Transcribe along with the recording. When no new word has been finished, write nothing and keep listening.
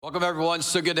Welcome, everyone.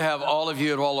 So good to have all of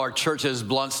you at all our churches,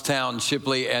 Blountstown,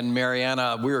 Shipley, and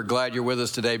Mariana. We are glad you're with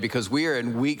us today because we are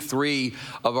in week 3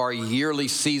 of our yearly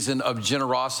season of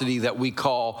generosity that we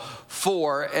call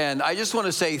FOR. And I just want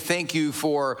to say thank you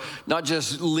for not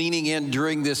just leaning in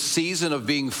during this season of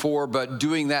being FOR, but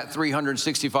doing that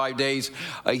 365 days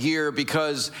a year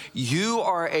because you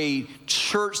are a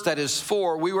church that is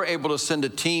FOR. We were able to send a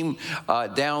team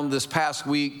down this past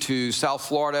week to South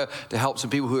Florida to help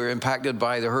some people who are impacted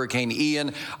by the Hurricane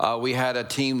Ian. We had a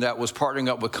team that was partnering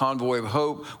up with Convoy of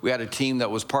Hope. We had a team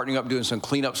that was partnering up doing some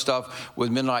cleanup stuff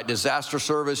with Mennonite Disaster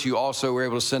Service. You also were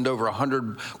able to send over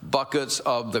 100 buckets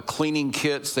of the cleaning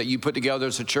kits that you put together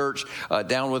as a church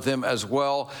down with them as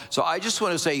well. So I just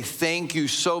want to say thank you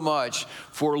so much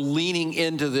for leaning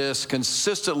into this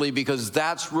consistently because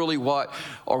that's really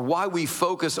why we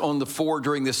focus on the FOR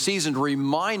during this season to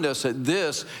remind us that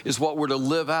this is what we're to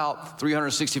live out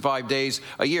 365 days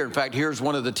a year. In fact, here's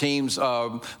one of the teams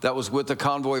that was with the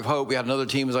Convoy of Hope. We had another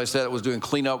team, as I said, that was doing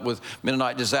cleanup with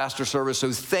Mennonite Disaster Service.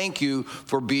 So thank you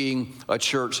for being a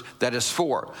church that is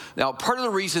FOR. Now, part of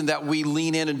the reason that we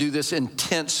lean in and do this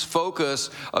intense focus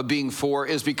of being FOR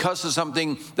is because of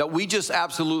something that we just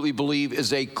absolutely believe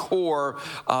is a core,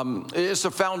 it's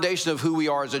a foundation of who we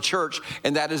are as a church,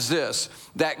 and that is this,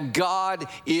 that God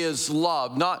is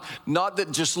love. Not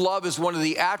that just love is one of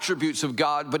the attributes of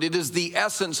God, but it is the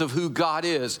essence of who God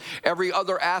is. Every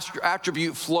other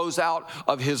attribute flows out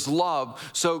of his love.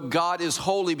 So God is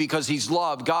holy because he's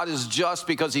love. God is just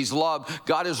because he's love.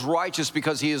 God is righteous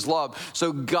because he is love.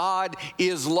 So God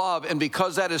is love. And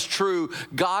because that is true,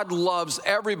 God loves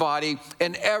everybody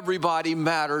and everybody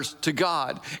matters to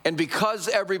God. And because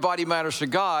everybody matters to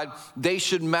God, they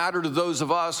should matter to those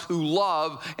of us who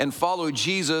love and follow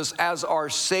Jesus as our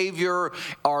Savior,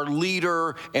 our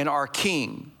leader, and our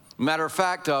King. Matter of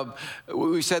fact,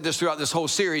 we said this throughout this whole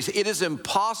series, it is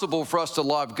impossible for us to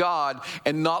love God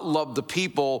and not love the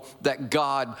people that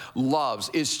God loves.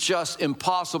 It's just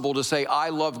impossible to say, I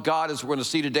love God, as we're going to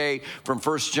see today from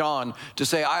 1 John, to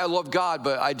say, I love God,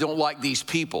 but I don't like these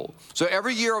people. So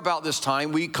every year about this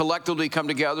time, we collectively come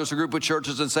together as a group of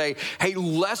churches and say, hey,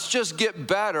 let's just get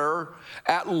better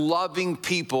at loving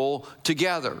people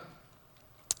together.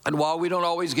 And while we don't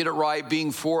always get it right,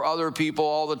 being for other people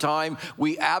all the time,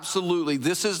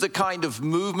 this is the kind of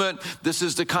movement, this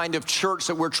is the kind of church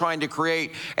that we're trying to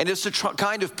create. And it's the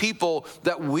kind of people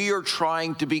that we are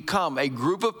trying to become, a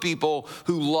group of people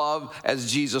who love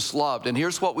as Jesus loved. And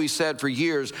here's what we said for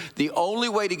years, the only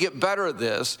way to get better at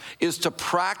this is to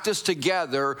practice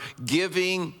together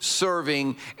giving,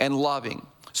 serving, and loving.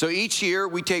 So each year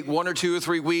we take 1 or 2 or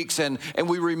 3 weeks and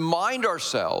we remind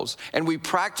ourselves and we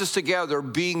practice together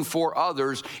being for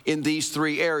others in these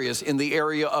 3 areas, in the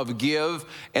area of give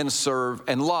and serve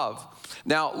and love.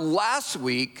 Now, last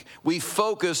week we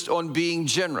focused on being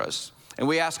generous. And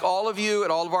we ask all of you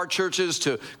at all of our churches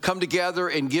to come together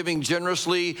in giving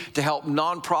generously to help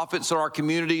nonprofits in our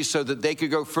community so that they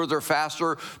could go further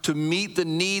faster to meet the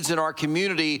needs in our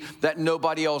community that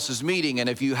nobody else is meeting. And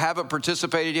if you haven't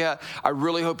participated yet, I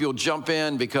really hope you'll jump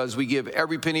in because we give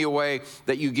every penny away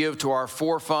that you give to our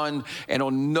FOR Fund. And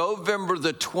on November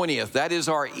the 20th, that is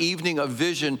our evening of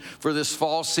vision for this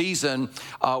fall season,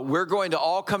 we're going to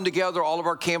all come together. All of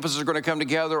our campuses are going to come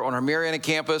together on our Mariana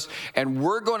campus, and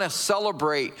we're going to celebrate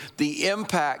the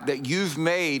impact that you've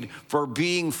made for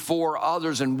being for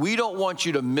others, and we don't want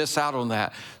you to miss out on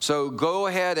that. So go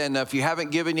ahead, and if you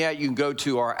haven't given yet, you can go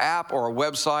to our app or our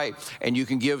website, and you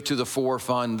can give to the FOR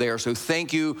Fund there. So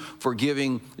thank you for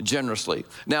giving generously.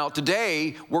 Now,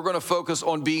 today, we're going to focus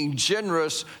on being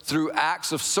generous through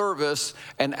acts of service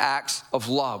and acts of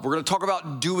love. We're going to talk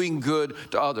about doing good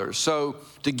to others. So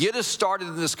to get us started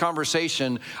in this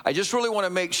conversation, I just really want to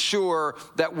make sure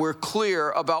that we're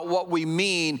clear about what we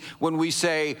mean when we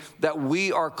say that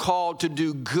we are called to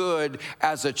do good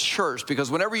as a church. Because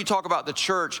whenever you talk about the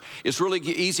church, it's really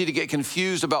easy to get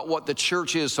confused about what the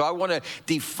church is. So I want to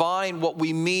define what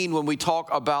we mean when we talk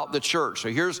about the church. So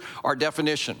here's our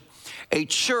definition. A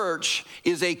church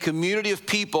is a community of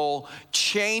people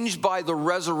changed by the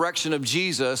resurrection of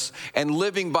Jesus and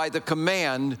living by the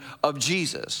command of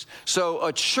Jesus. So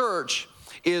a church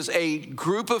is a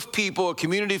group of people, a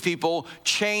community of people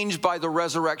changed by the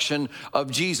resurrection of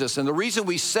Jesus. And the reason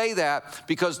we say that,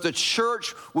 because the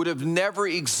church would have never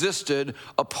existed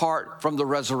apart from the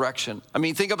resurrection. I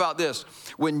mean, think about this.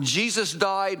 When Jesus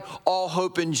died, all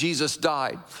hope in Jesus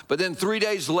died. But then 3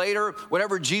 days later,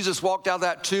 whenever Jesus walked out of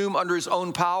that tomb under his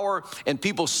own power and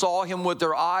people saw him with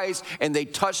their eyes and they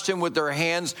touched him with their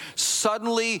hands,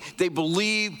 suddenly they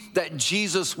believed that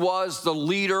Jesus was the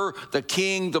leader, the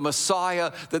king, the Messiah,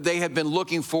 Messiah that they had been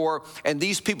looking for. And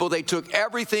these people, they took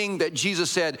everything that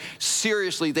Jesus said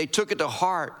seriously. They took it to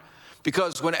heart.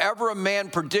 Because whenever a man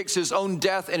predicts his own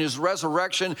death and his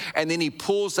resurrection, and then he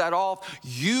pulls that off,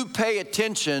 you pay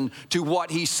attention to what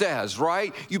he says,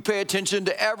 right? You pay attention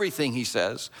to everything he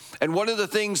says. And one of the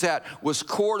things that was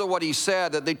core to what he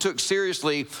said that they took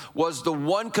seriously was the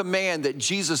one command that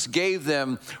Jesus gave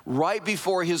them right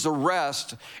before his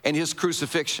arrest and his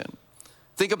crucifixion.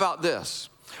 Think about this.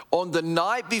 On the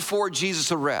night before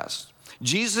Jesus' arrest,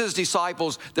 Jesus'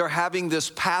 disciples, they're having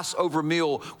this Passover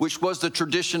meal, which was the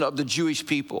tradition of the Jewish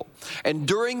people. And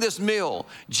during this meal,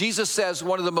 Jesus says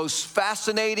one of the most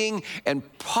fascinating and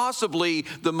possibly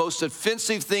the most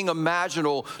offensive thing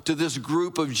imaginable to this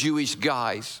group of Jewish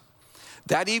guys.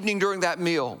 That evening during that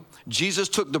meal, Jesus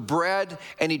took the bread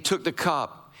and he took the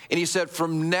cup. And he said,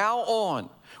 from now on,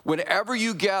 whenever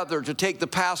you gather to take the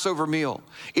Passover meal,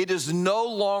 it is no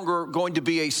longer going to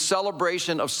be a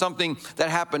celebration of something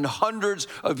that happened hundreds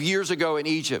of years ago in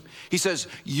Egypt. He says,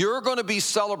 you're going to be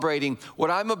celebrating what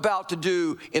I'm about to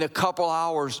do in a couple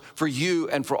hours for you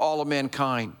and for all of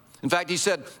mankind. In fact, he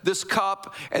said, this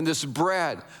cup and this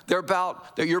bread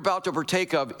that you're about to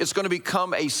partake of, it's going to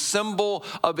become a symbol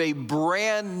of a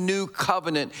brand new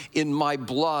covenant in my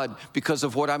blood because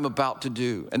of what I'm about to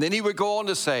do. And then he would go on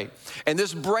to say, and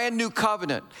this brand new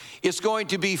covenant is going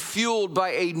to be fueled by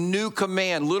a new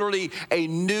command, literally a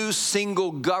new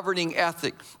single governing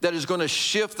ethic that is going to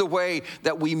shift the way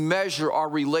that we measure our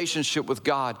relationship with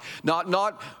God.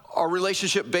 Not our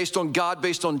relationship based on God,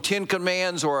 based on 10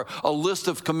 commands or a list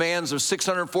of commands or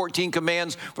 614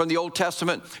 commands from the Old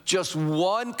Testament. Just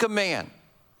one command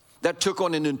that took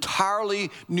on an entirely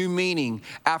new meaning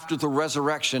after the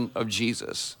resurrection of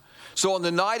Jesus. So on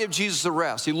the night of Jesus'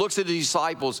 arrest, he looks at his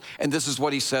disciples and this is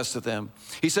what he says to them.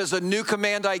 He says, a new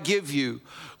command I give you,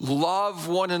 love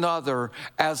one another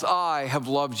as I have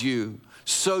loved you.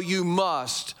 So you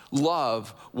must love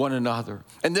one another.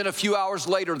 And then a few hours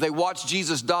later, they watch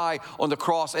Jesus die on the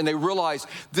cross and they realize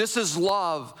this is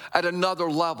love at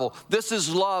another level. This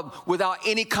is love without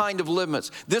any kind of limits.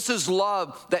 This is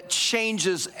love that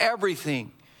changes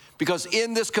everything. Because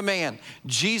in this command,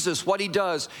 Jesus, what he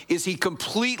does is he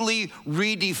completely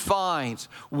redefines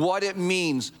what it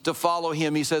means to follow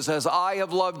him. He says, as I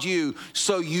have loved you,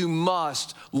 so you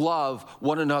must love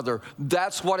one another.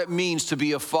 That's what it means to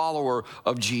be a follower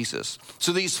of Jesus.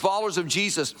 So these followers of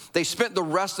Jesus, they spent the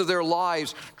rest of their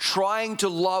lives trying to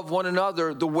love one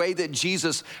another the way that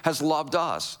Jesus has loved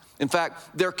us. In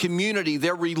fact, their community,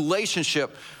 their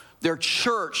relationship, their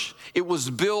church, it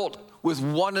was built with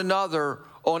one another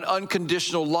on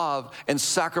unconditional love and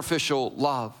sacrificial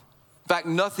love. In fact,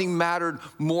 nothing mattered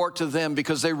more to them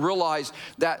because they realized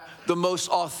that the most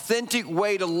authentic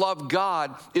way to love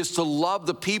God is to love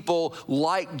the people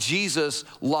like Jesus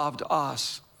loved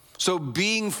us. So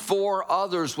being for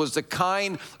others was the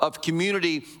kind of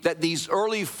community that these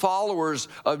early followers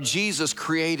of Jesus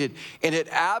created, and it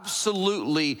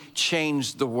absolutely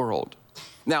changed the world.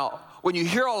 Now, when you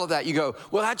hear all of that, you go,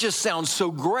 well, that just sounds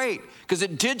so great, because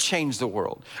it did change the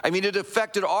world. I mean, it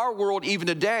affected our world even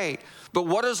today. But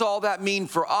what does all that mean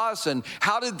for us, and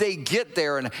how did they get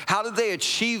there, and how did they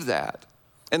achieve that?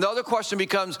 And the other question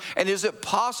becomes, and is it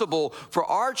possible for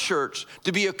our church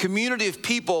to be a community of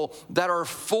people that are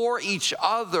for each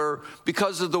other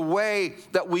because of the way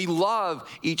that we love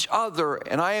each other?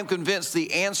 And I am convinced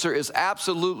the answer is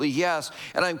absolutely yes.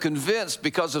 And I'm convinced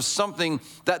because of something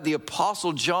that the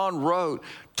Apostle John wrote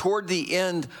toward the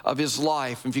end of his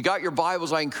life. And if you got your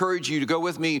Bibles, I encourage you to go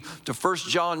with me to 1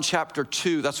 John chapter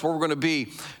 2. That's where we're going to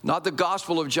be. Not the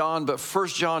Gospel of John, but 1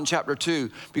 John chapter 2.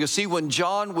 Because see, when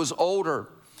John was older,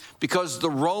 because the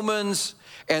Romans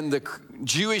and the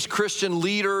Jewish Christian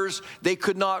leaders, they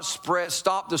could not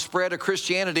stop the spread of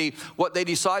Christianity. What they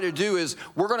decided to do is,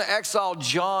 we're going to exile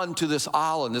John to this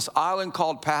island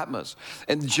called Patmos.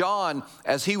 And John,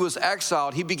 as he was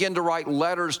exiled, he began to write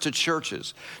letters to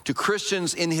churches, to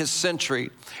Christians in his century.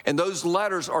 And those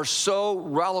letters are so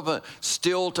relevant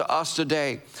still to us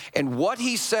today. And what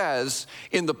he says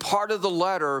in the part of the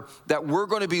letter that we're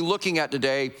going to be looking at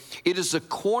today, it is the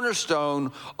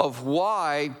cornerstone of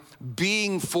why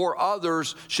being for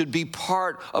others should be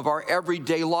part of our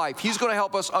everyday life. He's going to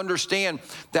help us understand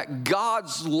that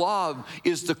God's love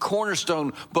is the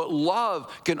cornerstone, but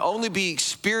love can only be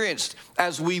experienced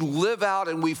as we live out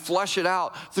and we flesh it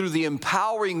out through the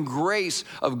empowering grace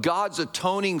of God's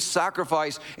atoning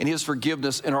sacrifice and his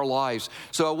forgiveness in our lives.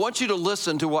 So I want you to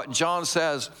listen to what John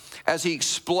says as he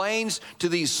explains to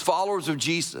these followers of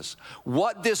Jesus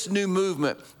what this new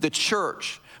movement, the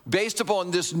church, based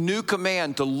upon this new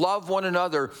command to love one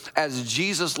another as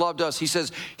Jesus loved us. He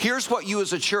says, here's what you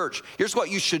as a church, here's what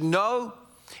you should know,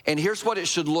 and here's what it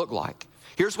should look like.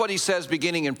 Here's what he says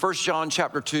beginning in 1 John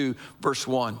chapter 2, verse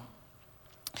 1.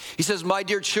 He says, my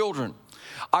dear children,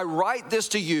 I write this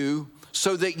to you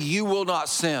so that you will not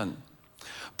sin.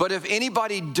 But if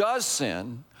anybody does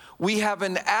sin, we have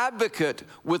an advocate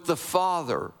with the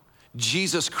Father,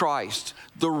 Jesus Christ,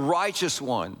 the righteous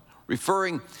one,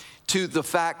 referring to the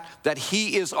fact that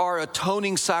he is our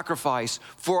atoning sacrifice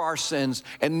for our sins,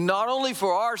 and not only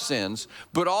for our sins,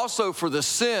 but also for the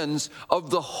sins of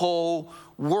the whole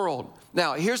world.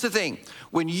 Now, here's the thing.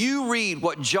 When you read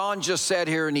what John just said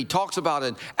here, and he talks about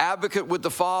an advocate with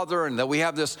the Father, and that we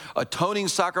have this atoning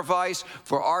sacrifice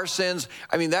for our sins,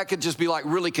 I mean, that could just be like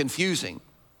really confusing.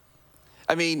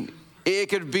 I mean, it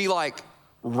could be like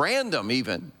random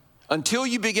even, until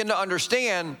you begin to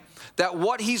understand that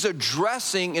what he's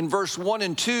addressing in verse 1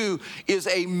 and 2 is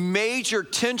a major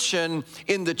tension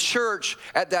in the church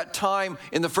at that time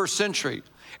in the first century.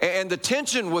 And the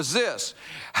tension was this: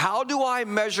 how do I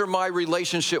measure my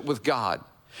relationship with God?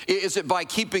 Is it by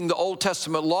keeping the Old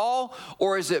Testament law,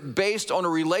 or is it based on a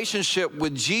relationship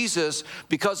with Jesus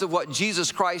because of what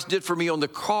Jesus Christ did for me on the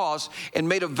cross and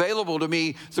made available to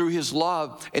me through his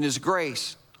love and his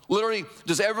grace? Literally,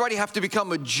 does everybody have to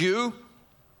become a Jew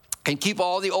and keep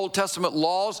all the Old Testament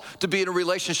laws to be in a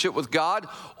relationship with God?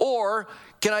 Or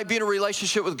can I be in a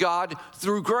relationship with God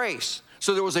through grace?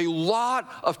 So there was a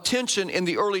lot of tension in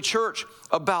the early church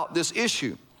about this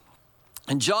issue.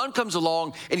 And John comes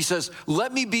along and he says,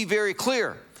 let me be very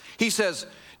clear. He says,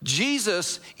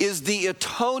 Jesus is the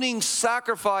atoning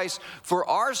sacrifice for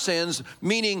our sins,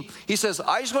 meaning, he says,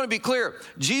 I just want to be clear.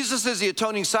 Jesus is the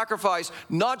atoning sacrifice,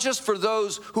 not just for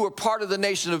those who are part of the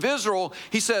nation of Israel.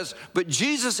 He says, but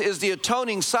Jesus is the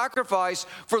atoning sacrifice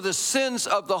for the sins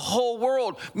of the whole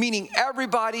world, meaning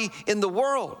everybody in the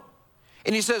world.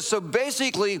 And he says, so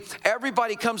basically,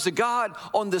 everybody comes to God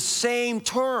on the same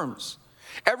terms.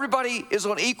 Everybody is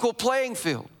on equal playing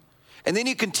field. And then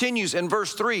he continues in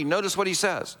verse 3. Notice what he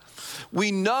says.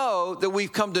 We know that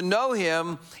we've come to know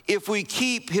him if we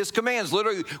keep his commands.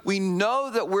 Literally, we know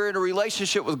that we're in a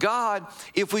relationship with God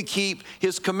if we keep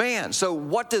his commands. So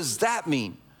what does that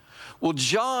mean? Well,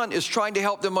 John is trying to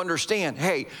help them understand,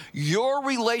 hey, your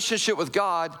relationship with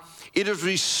God, it is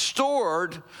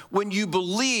restored when you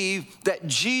believe that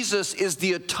Jesus is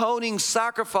the atoning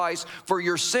sacrifice for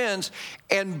your sins,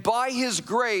 and by his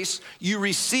grace, you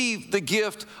receive the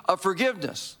gift of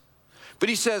forgiveness. But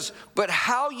he says, but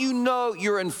how you know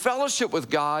you're in fellowship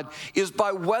with God is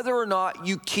by whether or not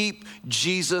you keep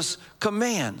Jesus'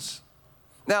 commands.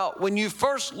 Now, when you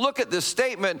first look at this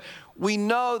statement, we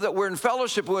know that we're in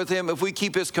fellowship with him if we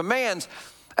keep his commands.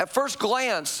 At first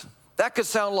glance, that could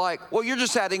sound like, well, you're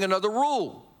just adding another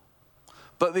rule.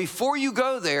 But before you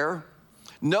go there,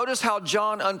 notice how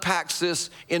John unpacks this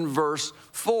in verse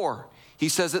 4. He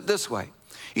says it this way.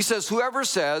 He says, whoever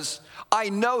says, I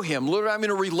know him, literally I'm in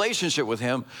a relationship with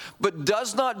him, but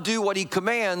does not do what he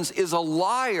commands is a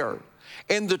liar,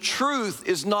 and the truth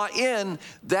is not in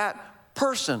that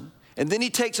person. And then he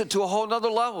takes it to a whole nother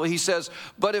level. He says,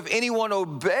 but if anyone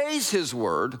obeys his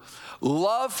word,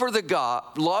 love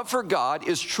for God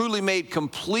is truly made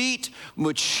complete,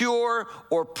 mature,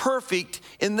 or perfect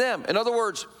in them. In other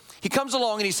words, he comes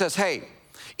along and he says, hey,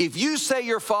 if you say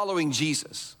you're following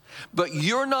Jesus, but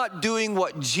you're not doing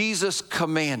what Jesus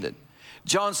commanded,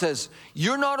 John says,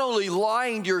 you're not only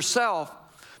lying to yourself,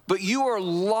 but you are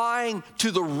lying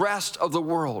to the rest of the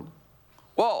world.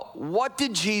 Well, what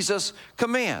did Jesus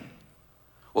command?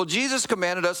 Well, Jesus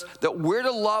commanded us that we're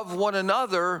to love one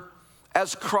another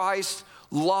as Christ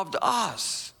loved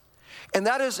us. And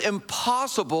that is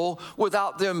impossible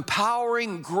without the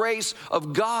empowering grace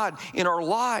of God in our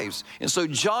lives. And so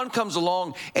John comes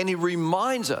along and he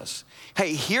reminds us,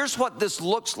 hey, here's what this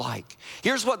looks like.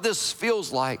 Here's what this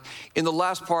feels like in the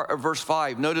last part of verse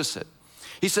 5. Notice it.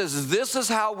 He says, this is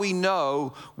how we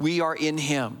know we are in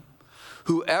him.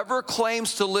 Whoever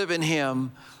claims to live in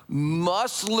him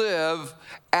must live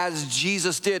as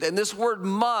Jesus did. And this word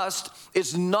must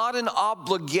is not an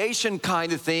obligation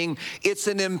kind of thing. It's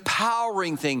an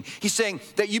empowering thing. He's saying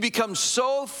that you become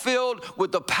so filled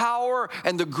with the power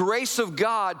and the grace of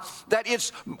God that it's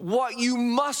what you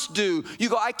must do. You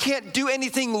go, I can't do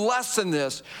anything less than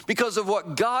this because of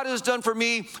what God has done for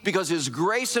me, because his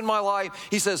grace in my life.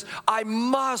 He says, I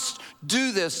must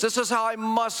do this. This is how I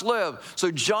must live.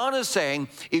 So John is saying,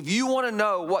 if you want to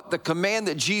know what the command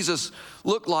that Jesus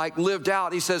looked like, lived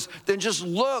out, he says, then just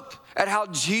look at how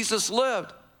Jesus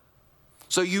lived.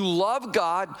 So you love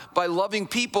God by loving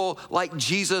people like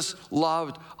Jesus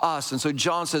loved us. And so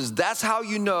John says, that's how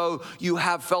you know you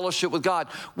have fellowship with God.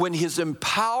 When his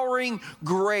empowering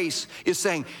grace is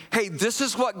saying, hey, this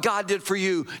is what God did for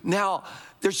you. Now,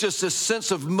 there's just this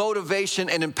sense of motivation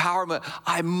and empowerment.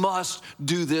 I must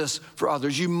do this for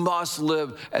others. You must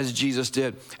live as Jesus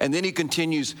did. And then he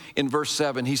continues in verse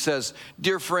 7. He says,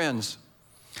 dear friends,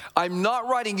 I'm not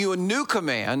writing you a new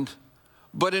command,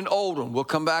 but an old one. We'll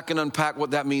come back and unpack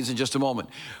what that means in just a moment.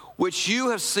 Which you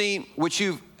have seen, which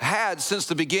you've had since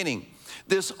the beginning.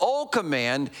 This old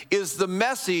command is the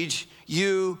message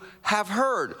you have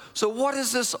heard. So what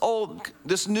does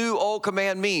this new old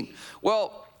command mean?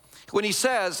 Well, when he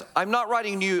says, I'm not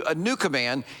writing you a new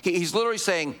command, he's literally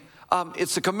saying,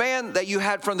 it's a command that you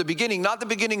had from the beginning, not the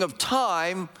beginning of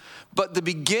time, but the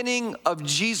beginning of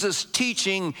Jesus'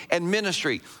 teaching and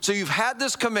ministry. So you've had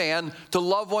this command to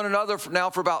love one another now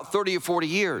for about 30 or 40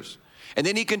 years. And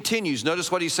then he continues. Notice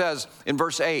what he says in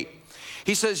verse 8.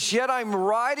 He says, yet I'm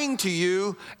writing to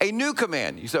you a new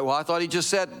command. You say, well, I thought he just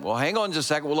said, well, hang on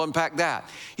just a second, we'll unpack that.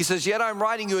 He says, yet I'm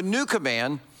writing you a new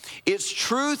command. Its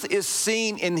truth is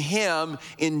seen in him,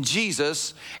 in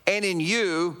Jesus, and in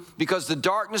you, because the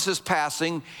darkness is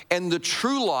passing and the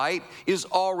true light is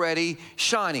already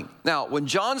shining. Now, when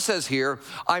John says here,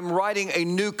 I'm writing a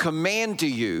new command to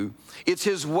you, it's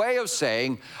his way of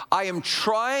saying, I am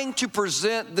trying to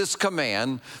present this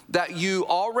command that you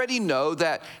already know,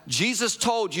 that Jesus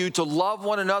told you to love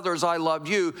one another as I loved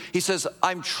you. He says,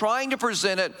 I'm trying to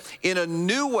present it in a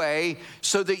new way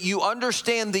so that you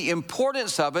understand the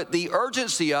importance of it, the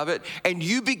urgency of it, and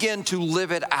you begin to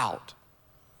live it out.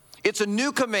 It's a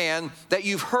new command that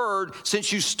you've heard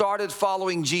since you started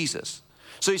following Jesus.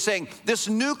 So he's saying this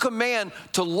new command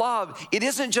to love, it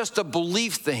isn't just a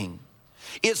belief thing.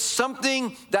 It's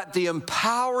something that the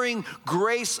empowering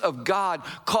grace of God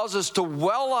causes to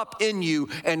well up in you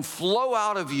and flow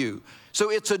out of you. So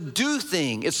it's a do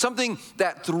thing. It's something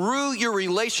that through your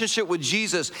relationship with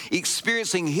Jesus,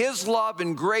 experiencing his love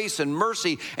and grace and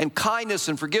mercy and kindness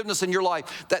and forgiveness in your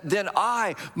life, that then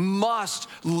I must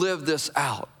live this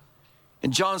out.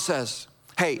 And John says,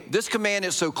 hey, this command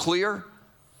is so clear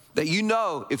that you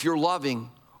know if you're loving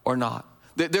or not.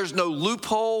 There's no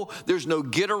loophole. There's no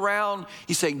get around.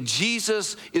 He's saying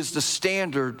Jesus is the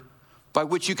standard by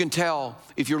which you can tell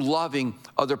if you're loving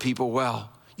other people well.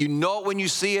 You know it when you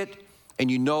see it, and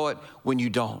you know it when you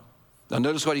don't. Now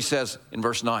notice what he says in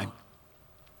verse 9.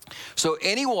 So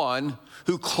anyone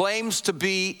who claims to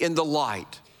be in the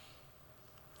light,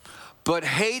 but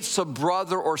hates a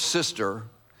brother or sister,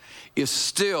 is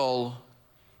still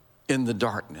in the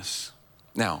darkness.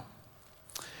 Now,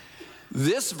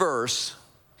 this verse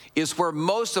is where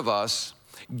most of us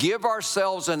give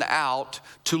ourselves an out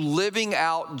to living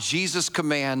out Jesus'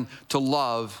 command to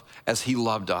love as he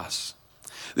loved us.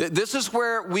 This is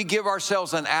where we give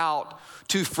ourselves an out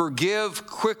to forgive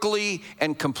quickly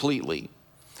and completely.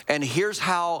 And here's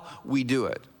how we do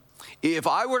it. If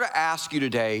I were to ask you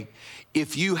today,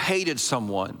 if you hated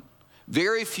someone,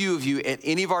 very few of you at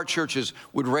any of our churches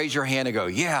would raise your hand and go,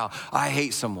 yeah, I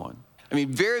hate someone. I mean,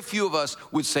 very few of us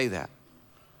would say that.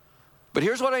 But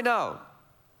here's what I know.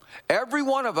 Every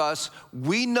one of us,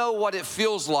 we know what it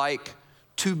feels like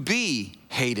to be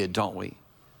hated, don't we?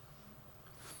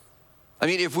 I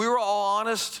mean, if we were all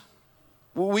honest,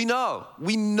 we know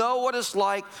what it's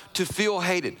like to feel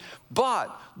hated.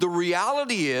 But the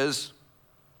reality is,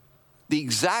 the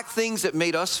exact things that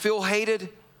made us feel hated,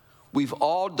 we've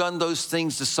all done those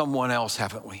things to someone else,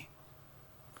 haven't we?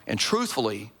 And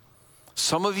truthfully,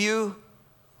 some of you,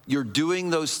 you're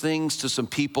doing those things to some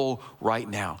people right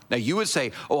now. Now, you would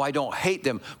say, oh, I don't hate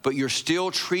them, but you're still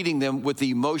treating them with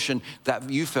the emotion that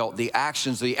you felt, the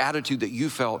actions, the attitude that you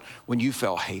felt when you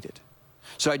felt hated.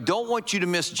 So I don't want you to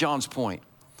miss John's point,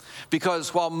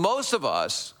 because while most of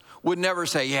us would never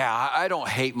say, yeah, I don't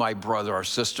hate my brother or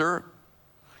sister,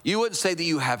 you wouldn't say that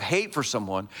you have hate for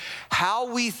someone.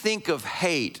 How we think of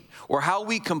hate or how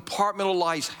we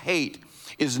compartmentalize hate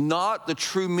is not the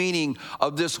true meaning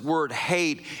of this word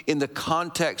hate in the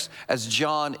context as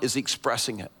John is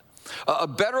expressing it. A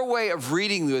better way of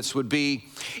reading this would be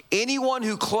anyone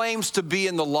who claims to be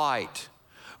in the light,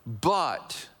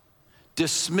 but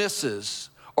dismisses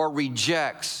or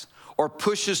rejects or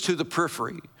pushes to the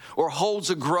periphery or holds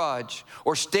a grudge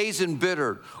or stays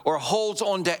embittered or holds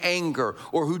on to anger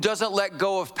or who doesn't let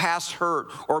go of past hurt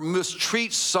or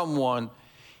mistreats someone,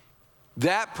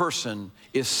 that person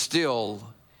is still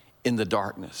in the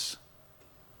darkness.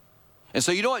 And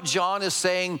so you know what John is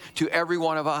saying to every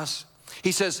one of us?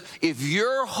 He says, if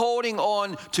you're holding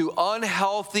on to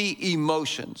unhealthy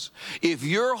emotions, if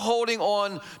you're holding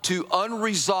on to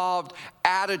unresolved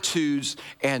attitudes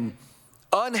and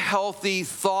unhealthy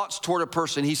thoughts toward a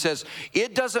person, he says,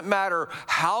 it doesn't matter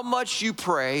how much you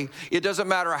pray, it doesn't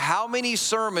matter how many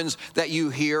sermons that you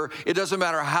hear, it doesn't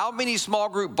matter how many small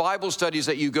group Bible studies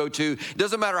that you go to, it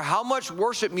doesn't matter how much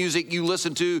worship music you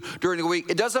listen to during the week,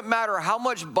 it doesn't matter how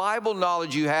much Bible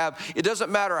knowledge you have, it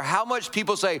doesn't matter how much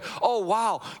people say, oh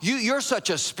wow, you're such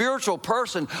a spiritual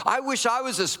person, I wish I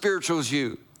was as spiritual as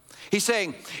you. He's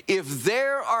saying, if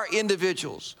there are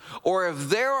individuals, or if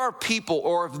there are people,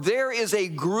 or if there is a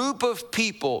group of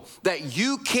people that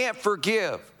you can't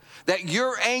forgive, that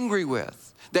you're angry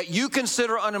with, that you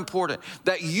consider unimportant,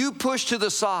 that you push to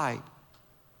the side,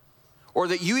 or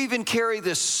that you even carry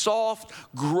this soft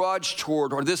grudge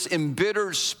toward, or this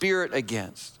embittered spirit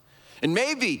against. And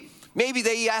maybe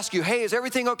they ask you, hey, is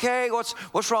everything okay?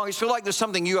 What's wrong? You feel like there's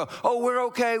something. You go, oh, we're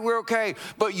okay.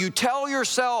 But you tell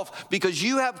yourself, because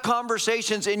you have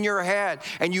conversations in your head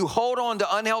and you hold on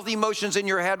to unhealthy emotions in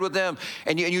your head with them,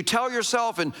 and you tell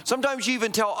yourself, and sometimes you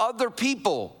even tell other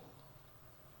people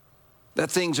that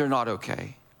things are not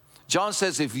okay. John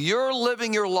says, if you're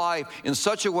living your life in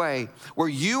such a way where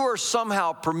you are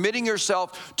somehow permitting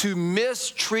yourself to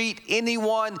mistreat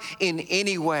anyone in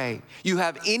any way, you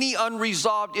have any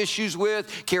unresolved issues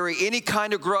with, carry any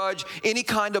kind of grudge, any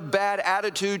kind of bad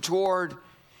attitude toward,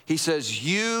 he says,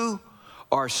 you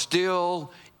are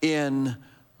still in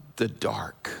the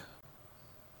dark.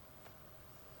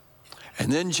 And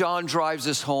then John drives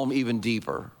this home even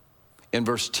deeper in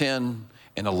verse 10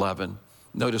 and 11.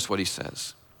 Notice what he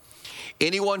says.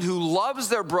 Anyone who loves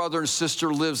their brother and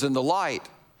sister lives in the light,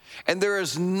 and there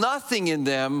is nothing in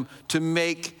them to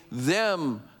make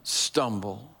them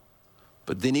stumble.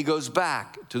 But then he goes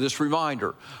back to this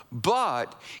reminder.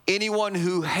 But anyone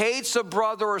who hates a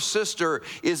brother or sister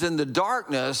is in the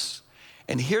darkness,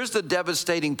 and here's the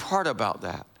devastating part about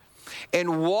that,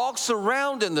 and walks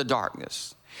around in the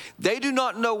darkness. They do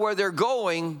not know where they're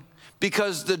going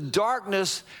because the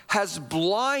darkness has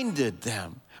blinded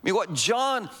them. I mean, what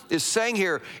John is saying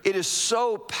here, it is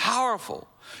so powerful.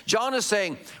 John is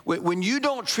saying, when you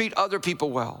don't treat other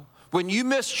people well, when you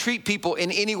mistreat people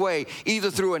in any way, either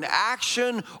through an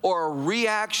action or a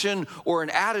reaction or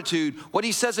an attitude, what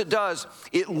he says it does,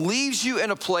 it leaves you in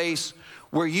a place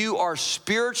where you are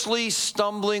spiritually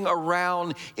stumbling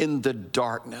around in the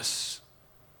darkness.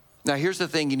 Now, here's the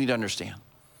thing you need to understand.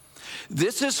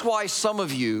 This is why some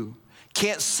of you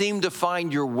can't seem to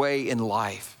find your way in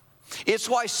life. It's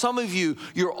why some of you,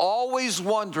 you're always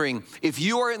wondering if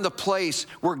you are in the place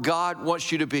where God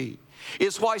wants you to be.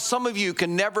 It's why some of you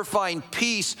can never find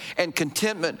peace and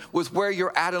contentment with where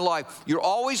you're at in life. You're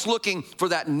always looking for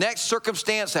that next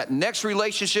circumstance, that next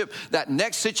relationship, that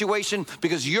next situation,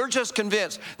 because you're just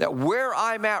convinced that where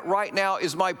I'm at right now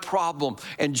is my problem.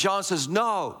 And John says,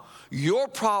 no, your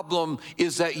problem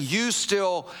is that you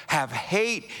still have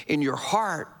hate in your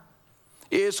heart.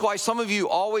 It's why some of you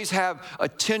always have a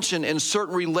tension in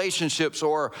certain relationships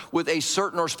or with a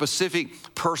certain or specific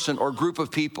person or group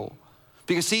of people.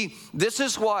 Because see, this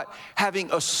is what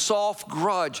having a soft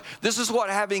grudge, this is what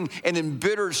having an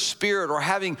embittered spirit or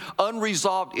having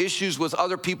unresolved issues with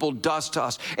other people does to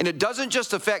us. And it doesn't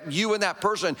just affect you and that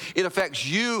person, it affects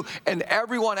you and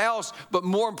everyone else, but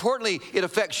more importantly, it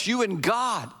affects you and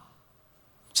God.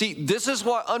 See, this is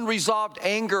what unresolved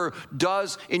anger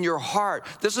does in your heart.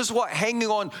 This is what hanging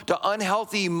on to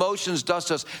unhealthy emotions does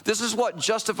to us. This is what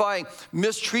justifying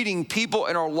mistreating people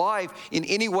in our life in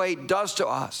any way does to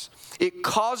us. It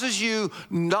causes you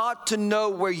not to know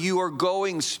where you are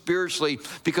going spiritually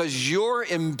because your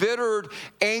embittered,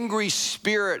 angry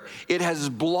spirit, it has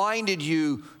blinded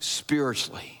you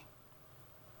spiritually.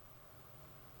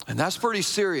 And that's pretty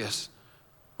serious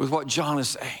with what John is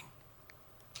saying.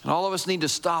 And all of us need to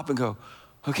stop and go,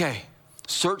 okay,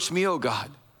 search me, oh God,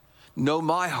 know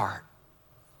my heart,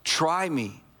 try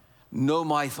me, know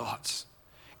my thoughts,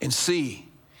 and see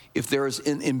if there is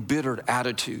an embittered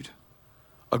attitude,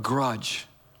 a grudge,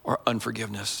 or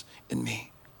unforgiveness in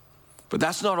me. But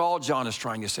that's not all John is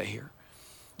trying to say here.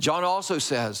 John also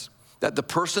says that the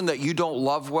person that you don't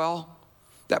love well,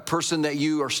 that person that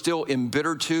you are still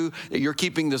embittered to, that you're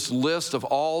keeping this list of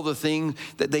all the things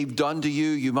that they've done to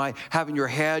you. You might have in your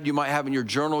head, you might have in your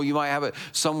journal, you might have it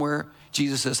somewhere.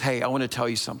 Jesus says, hey, I want to tell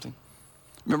you something.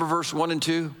 Remember verse 1 and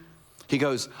 2? He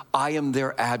goes, I am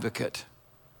their advocate.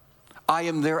 I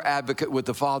am their advocate with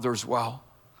the Father as well.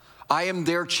 I am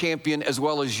their champion as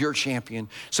well as your champion.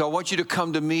 So I want you to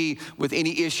come to me with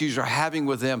any issues you're having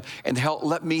with them and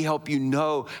let me help you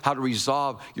know how to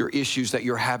resolve your issues that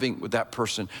you're having with that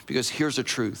person. Because here's the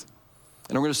truth.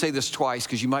 And I'm going to say this twice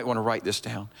because you might want to write this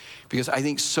down, because I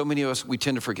think so many of us, we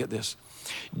tend to forget this.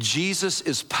 Jesus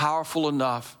is powerful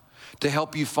enough to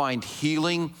help you find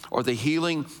healing, or the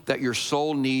healing that your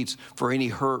soul needs for any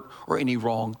hurt or any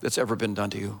wrong that's ever been done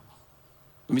to you.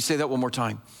 Let me say that one more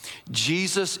time.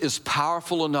 Jesus is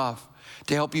powerful enough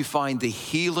to help you find the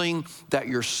healing that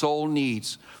your soul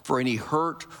needs for any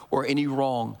hurt or any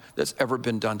wrong that's ever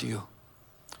been done to you.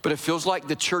 But it feels like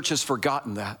the church has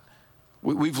forgotten that.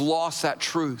 We've lost that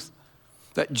truth,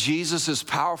 that Jesus is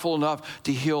powerful enough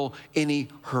to heal any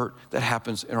hurt that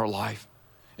happens in our life.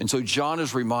 And so John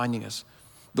is reminding us,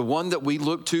 the one that we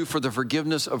look to for the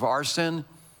forgiveness of our sin,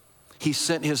 he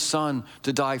sent his son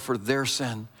to die for their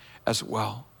sin as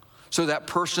well. So that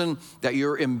person that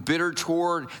you're embittered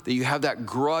toward, that you have that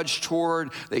grudge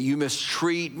toward, that you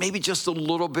mistreat, maybe just a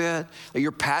little bit, that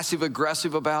you're passive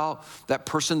aggressive about, that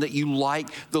person that you like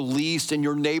the least in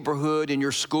your neighborhood, in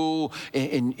your school,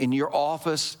 in your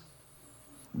office,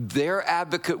 their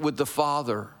advocate with the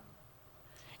Father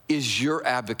is your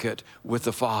advocate with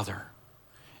the Father,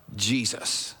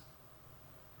 Jesus.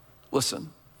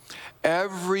 Listen,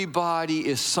 everybody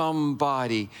is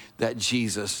somebody that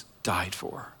Jesus died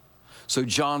for. So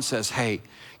John says, hey,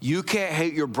 you can't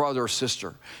hate your brother or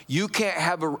sister. You can't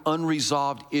have an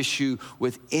unresolved issue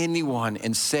with anyone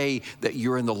and say that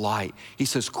you're in the light. He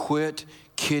says, quit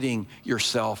kidding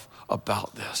yourself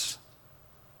about this.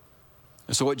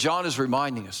 And so what John is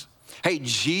reminding us, hey,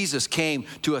 Jesus came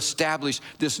to establish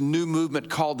this new movement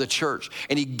called the church.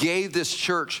 And he gave this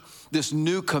church this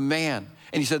new command.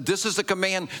 And he said, this is the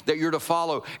command that you're to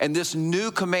follow. And this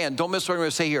new command, don't miss what I'm going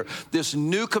to say here, this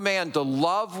new command to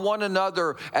love one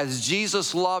another as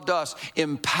Jesus loved us,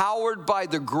 empowered by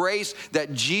the grace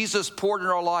that Jesus poured in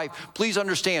our life. Please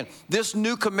understand, this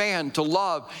new command to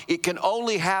love, it can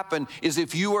only happen is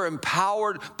if you are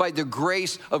empowered by the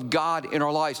grace of God in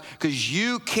our lives. Because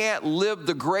you can't live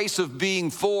the grace of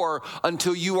being for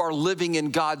until you are living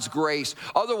in God's grace.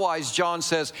 Otherwise, John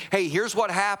says, hey, here's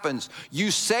what happens. You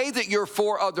say that you're for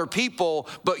other people,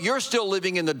 but you're still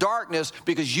living in the darkness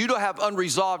because you don't have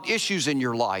unresolved issues in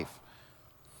your life.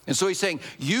 And so he's saying,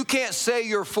 you can't say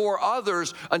you're for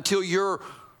others until your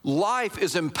life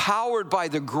is empowered by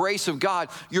the grace of God.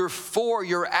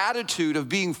 Your attitude of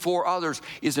being for others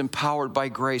is empowered by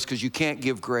grace, because you can't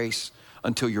give grace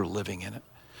until you're living in it.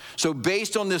 So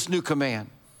based on this new command,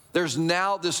 there's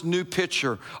now this new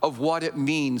picture of what it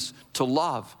means to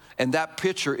love. And that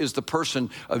picture is the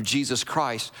person of Jesus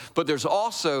Christ. But there's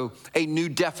also a new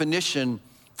definition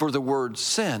for the word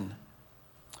sin.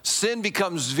 Sin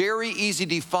becomes very easy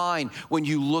to define when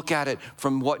you look at it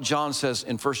from what John says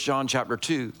in 1 John chapter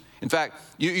 2. In fact,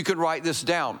 you could write this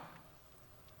down.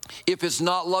 If it's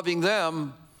not loving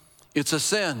them, it's a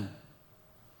sin.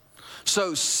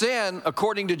 So sin,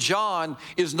 according to John,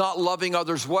 is not loving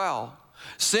others well.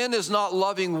 Sin is not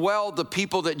loving well the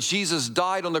people that Jesus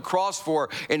died on the cross for.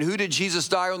 And who did Jesus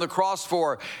die on the cross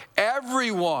for?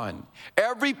 Everyone.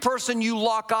 Every person you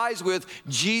lock eyes with,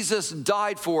 Jesus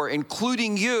died for,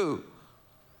 including you.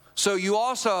 So you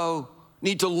also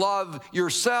need to love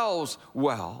yourselves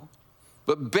well.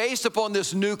 But based upon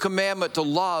this new commandment to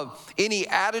love, any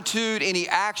attitude, any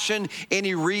action,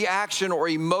 any reaction or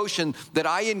emotion that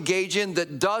I engage in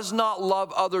that does not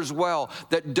love others well,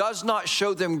 that does not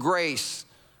show them grace,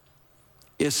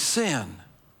 is sin.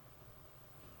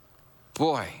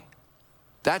 Boy,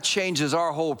 that changes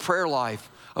our whole prayer life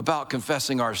about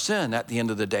confessing our sin at the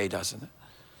end of the day, doesn't it?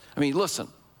 I mean, listen.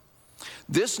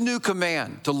 This new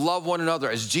command to love one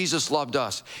another as Jesus loved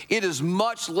us, it is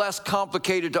much less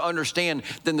complicated to understand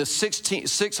than the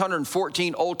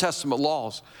 614 Old Testament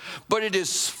laws, but it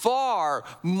is far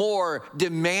more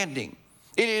demanding.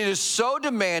 It is so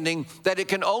demanding that it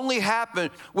can only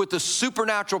happen with the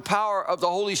supernatural power of the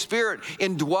Holy Spirit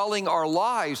indwelling our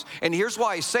lives. And here's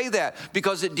why I say that,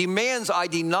 because it demands I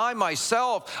deny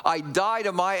myself. I die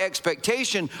to my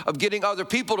expectation of getting other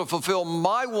people to fulfill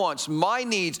my wants, my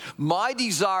needs, my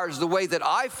desires the way that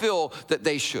I feel that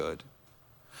they should.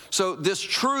 So this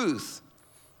truth,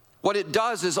 what it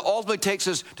does is ultimately takes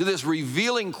us to this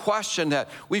revealing question that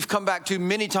we've come back to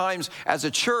many times as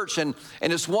a church, and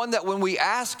it's one that when we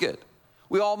ask it,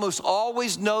 we almost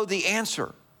always know the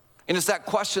answer. And it's that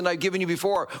question I've given you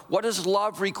before. What does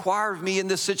love require of me in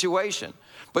this situation?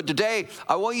 But today,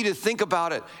 I want you to think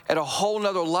about it at a whole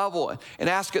nother level and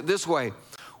ask it this way.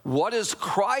 What does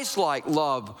Christ-like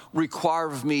love require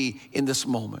of me in this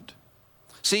moment?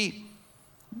 See,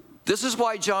 this is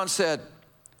why John said,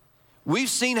 we've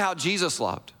seen how Jesus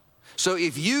loved. So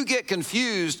if you get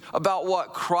confused about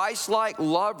what Christ-like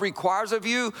love requires of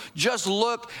you, just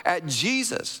look at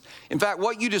Jesus. In fact,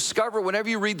 what you discover whenever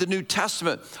you read the New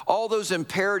Testament, all those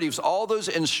imperatives, all those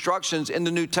instructions in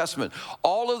the New Testament,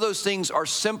 all of those things are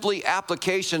simply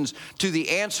applications to the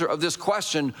answer of this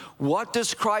question: what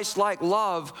does Christ-like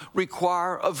love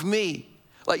require of me?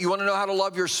 Like, you want to know how to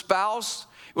love your spouse?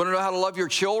 You want to know how to love your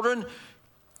children?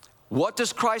 What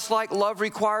does Christ-like love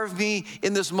require of me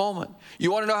in this moment? You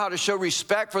want to know how to show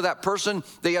respect for that person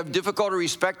that you have difficulty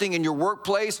respecting in your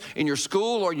workplace, in your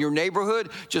school, or in your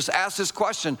neighborhood? Just ask this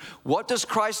question: what does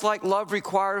Christ-like love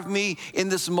require of me in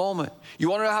this moment? You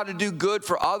want to know how to do good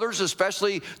for others,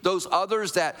 especially those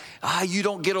others that you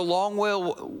don't get along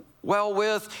well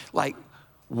with? Like,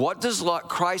 what does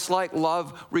Christ-like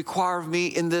love require of me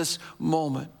in this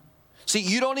moment? See,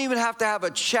 you don't even have to have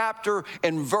a chapter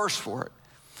and verse for it.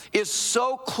 It's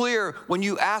so clear when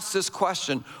you ask this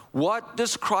question: what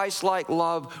does Christ-like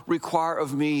love require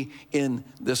of me in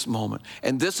this moment?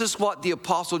 And this is what the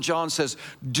Apostle John says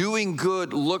doing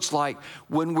good looks like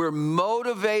when we're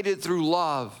motivated through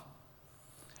love,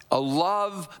 a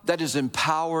love that is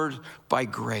empowered by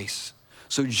grace.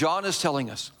 So John is telling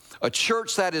us, a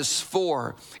church that is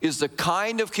the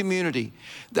kind of community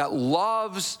that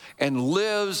loves and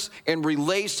lives and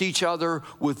relates to each other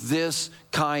with this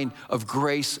kind of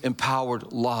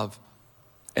grace-empowered love.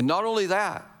 And not only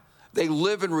that, they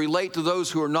live and relate to those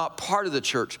who are not part of the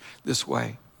church this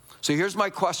way. So here's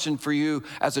my question for you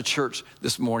as a church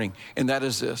this morning, and that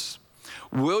is this: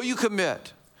 will you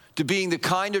commit to being the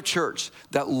kind of church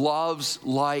that loves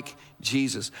like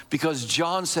Jesus? Because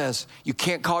John says you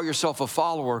can't call yourself a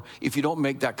follower if you don't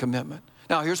make that commitment.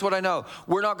 Now, here's what I know.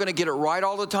 We're not going to get it right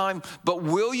all the time, but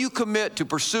will you commit to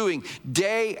pursuing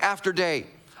day after day?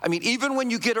 I mean, even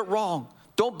when you get it wrong,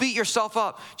 don't beat yourself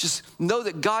up. Just know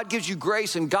that God gives you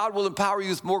grace, and God will empower you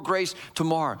with more grace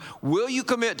tomorrow. Will you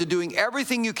commit to doing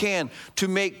everything you can to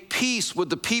make peace with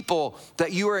the people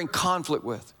that you are in conflict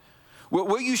with?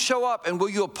 Will you show up and will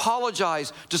you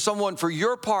apologize to someone for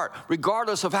your part,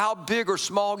 regardless of how big or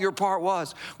small your part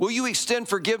was? Will you extend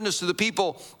forgiveness to the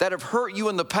people that have hurt you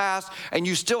in the past, and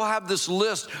you still have this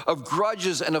list of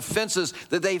grudges and offenses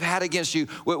that they've had against you?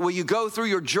 Will you go through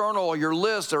your journal or your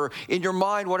list or in your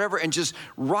mind, whatever, and just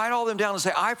write all them down and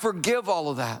say, I forgive all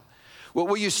of that?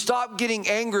 Will you stop getting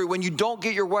angry when you don't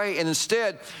get your way, and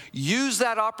instead use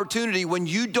that opportunity when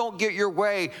you don't get your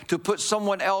way to put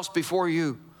someone else before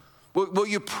you? Will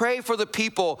you pray for the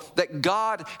people that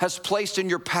God has placed in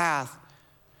your path?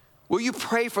 Will you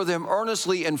pray for them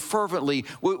earnestly and fervently?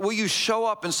 Will you show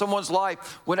up in someone's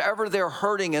life whenever they're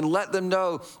hurting and let them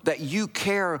know that you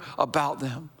care about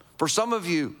them? For some of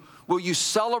you, will you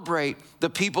celebrate the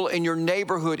people in your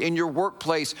neighborhood, in your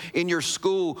workplace, in your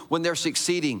school when they're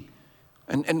succeeding?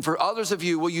 And for others of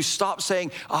you, will you stop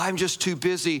saying, I'm just too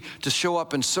busy to show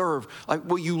up and serve? Like,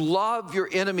 will you love your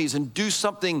enemies and do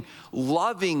something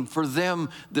loving for them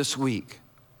this week?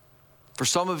 For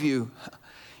some of you,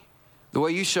 the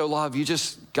way you show love,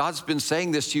 God's been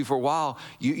saying this to you for a while.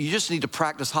 You just need to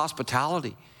practice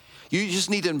hospitality. You just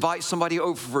need to invite somebody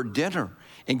over for dinner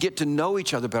and get to know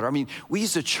each other better. I mean, we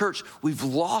as a church, we've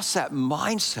lost that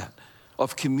mindset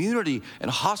of community and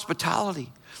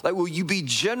hospitality. Like, will you be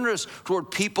generous toward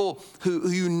people who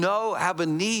you know have a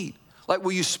need? Like,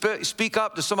 will you speak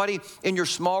up to somebody in your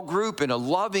small group in a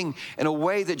loving, in a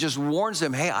way that just warns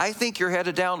them, hey, I think you're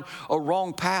headed down a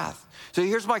wrong path. So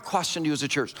here's my question to you as a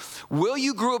church. Will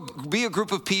you be a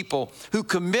group of people who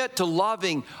commit to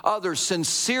loving others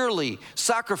sincerely,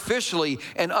 sacrificially,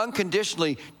 and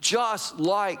unconditionally, just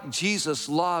like Jesus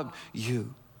loved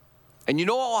you? And you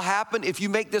know what will happen if you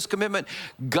make this commitment?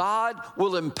 God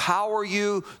will empower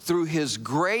you through His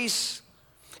grace,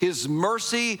 His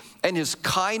mercy, and His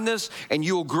kindness, and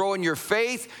you will grow in your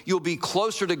faith. You'll be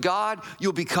closer to God.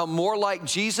 You'll become more like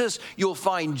Jesus. You'll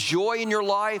find joy in your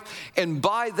life. And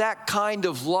by that kind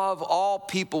of love, all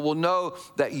people will know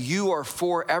that you are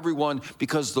for everyone,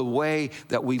 because the way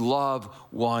that we love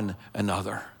one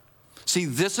another. See,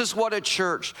 this is what a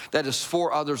church that is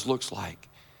for others looks like.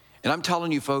 And I'm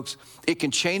telling you, folks, it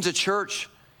can change a church,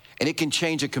 and it can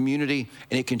change a community,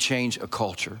 and it can change a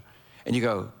culture. And you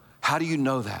go, how do you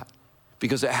know that?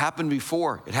 Because it happened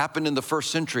before. It happened in the first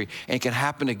century, and it can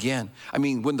happen again. I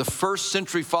mean, when the first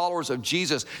century followers of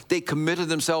Jesus, they committed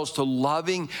themselves to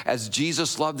loving as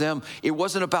Jesus loved them. It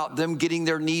wasn't about them getting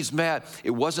their needs met. It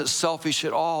wasn't selfish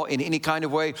at all in any kind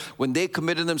of way. When they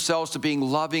committed themselves to being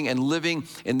loving and living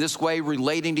in this way,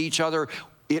 relating to each other,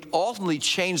 it ultimately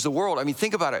changed the world. I mean,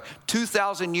 think about it.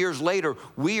 2,000 years later,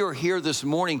 we are here this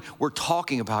morning, we're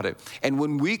talking about it. And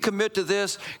when we commit to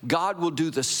this, God will do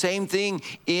the same thing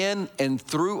in and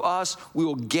through us. We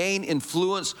will gain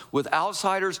influence with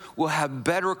outsiders. We'll have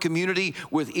better community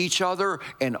with each other,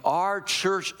 and our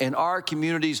church and our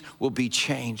communities will be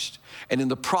changed. And in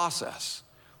the process,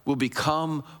 we'll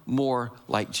become more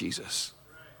like Jesus.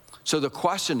 So the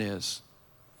question is,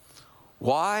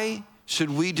 why should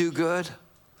we do good?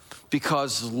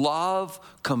 Because love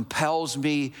compels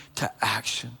me to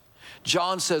action.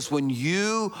 John says, when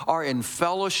you are in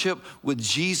fellowship with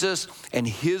Jesus and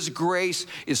his grace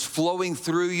is flowing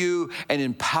through you and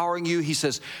empowering you, he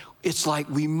says, it's like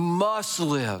we must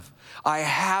live. I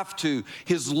have to.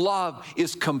 His love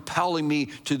is compelling me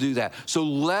to do that. So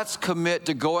let's commit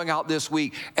to going out this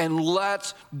week and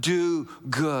let's do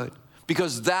good.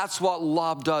 Because that's what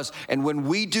love does. And when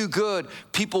we do good,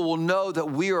 people will know that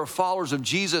we are followers of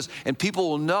Jesus, and people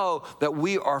will know that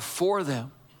we are for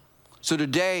them. So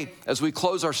today, as we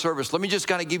close our service, let me just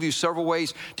kind of give you several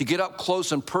ways to get up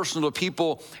close and personal to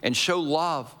people and show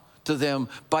love to them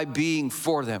by being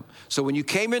for them. So when you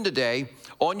came in today,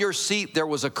 on your seat there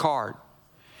was a card.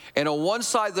 And on one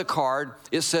side of the card,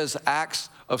 it says acts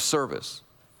of service.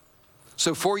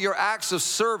 So for your acts of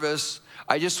service,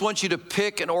 I just want you to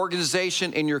pick an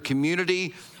organization in your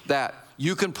community that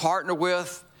you can partner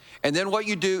with. And then what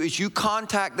you do is you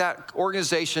contact that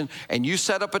organization and you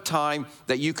set up a time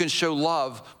that you can show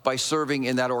love by serving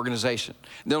in that organization.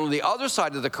 And then on the other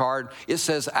side of the card, it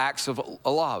says acts of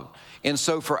love. And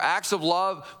so for acts of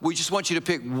love, we just want you to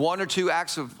pick one or two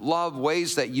acts of love,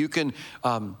 ways that you can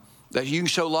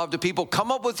show love to people.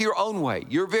 Come up with your own way.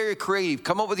 You're very creative.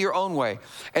 Come up with your own way.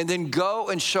 And then go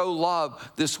and show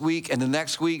love this week and the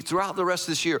next week, throughout the rest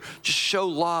of this year. Just show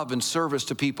love and service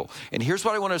to people. And here's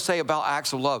what I want to say about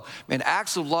acts of love. Man,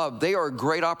 acts of love, they are a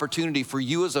great opportunity for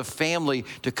you as a family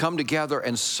to come together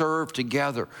and serve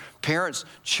together. Parents,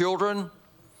 children,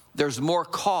 there's more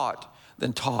caught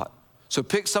than taught. So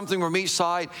pick something from each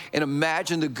side and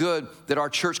imagine the good that our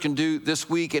church can do this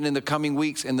week and in the coming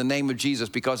weeks in the name of Jesus.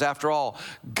 Because after all,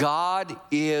 God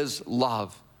is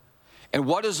love. And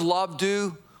what does love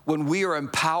do when we are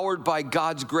empowered by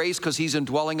God's grace because he's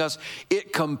indwelling us?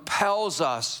 It compels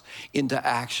us into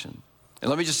action. And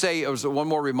let me just say, as one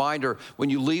more reminder, when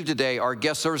you leave today, our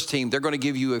guest service team, they're going to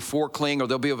give you a forkling, or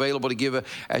they'll be available to give it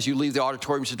as you leave the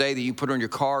auditorium today, that you put on your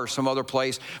car or some other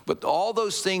place. But all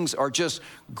those things are just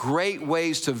great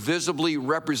ways to visibly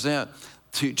represent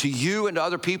to you and to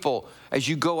other people as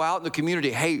you go out in the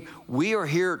community, hey, we are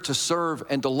here to serve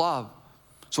and to love.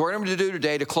 So what I'm going to do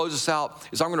today to close this out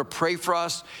is I'm going to pray for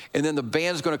us, and then the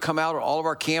band's going to come out on all of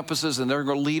our campuses, and they're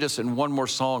going to lead us in one more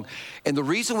song. And the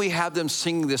reason we have them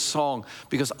sing this song,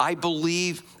 because I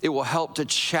believe it will help to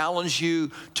challenge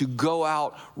you to go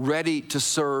out ready to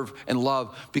serve and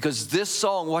love. Because this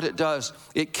song, what it does,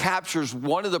 it captures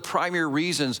one of the primary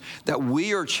reasons that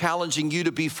we are challenging you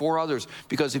to be for others.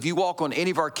 Because if you walk on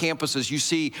any of our campuses, you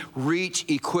see reach,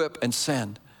 equip, and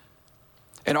send.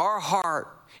 And our heart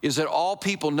is that all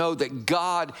people know that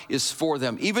God is for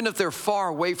them, even if they're far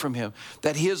away from him,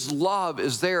 that his love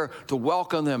is there to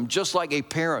welcome them, just like a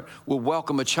parent will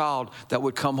welcome a child that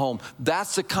would come home.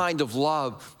 That's the kind of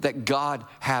love that God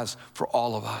has for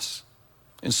all of us.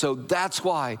 And so that's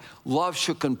why love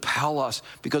should compel us,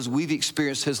 because we've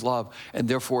experienced his love, and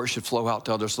therefore it should flow out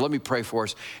to others. So let me pray for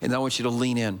us, and then I want you to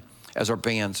lean in as our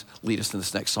bands lead us in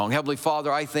this next song. Heavenly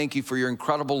Father, I thank you for your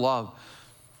incredible love.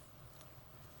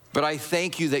 But I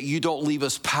thank you that you don't leave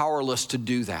us powerless to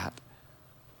do that.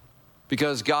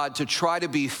 Because God, to try to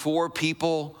be for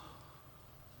people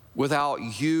without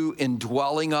you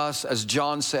indwelling us, as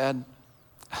John said,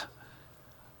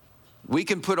 we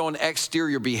can put on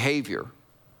exterior behavior,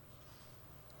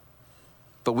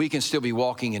 but we can still be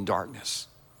walking in darkness.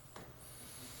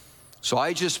 So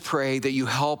I just pray that you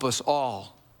help us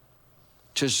all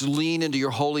just lean into your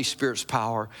Holy Spirit's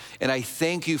power. And I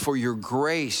thank you for your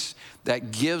grace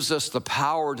that gives us the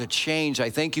power to change. I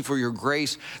thank you for your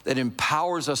grace that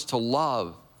empowers us to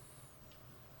love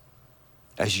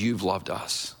as you've loved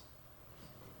us.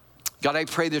 God, I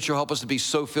pray that you'll help us to be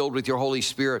so filled with your Holy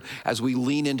Spirit as we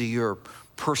lean into your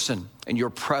person and your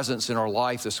presence in our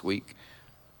life this week,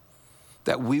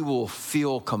 that we will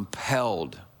feel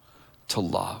compelled to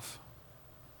love.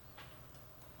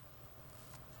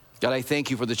 God, I thank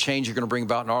you for the change you're going to bring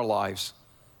about in our lives,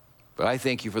 but I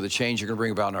thank you for the change you're going to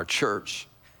bring about in our church,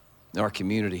 in our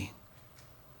community,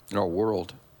 in our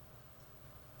world.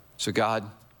 So God,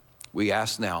 we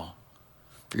ask now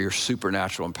for your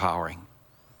supernatural empowering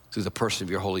through the person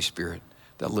of your Holy Spirit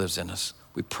that lives in us.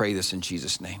 We pray this in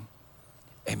Jesus' name.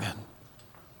 Amen.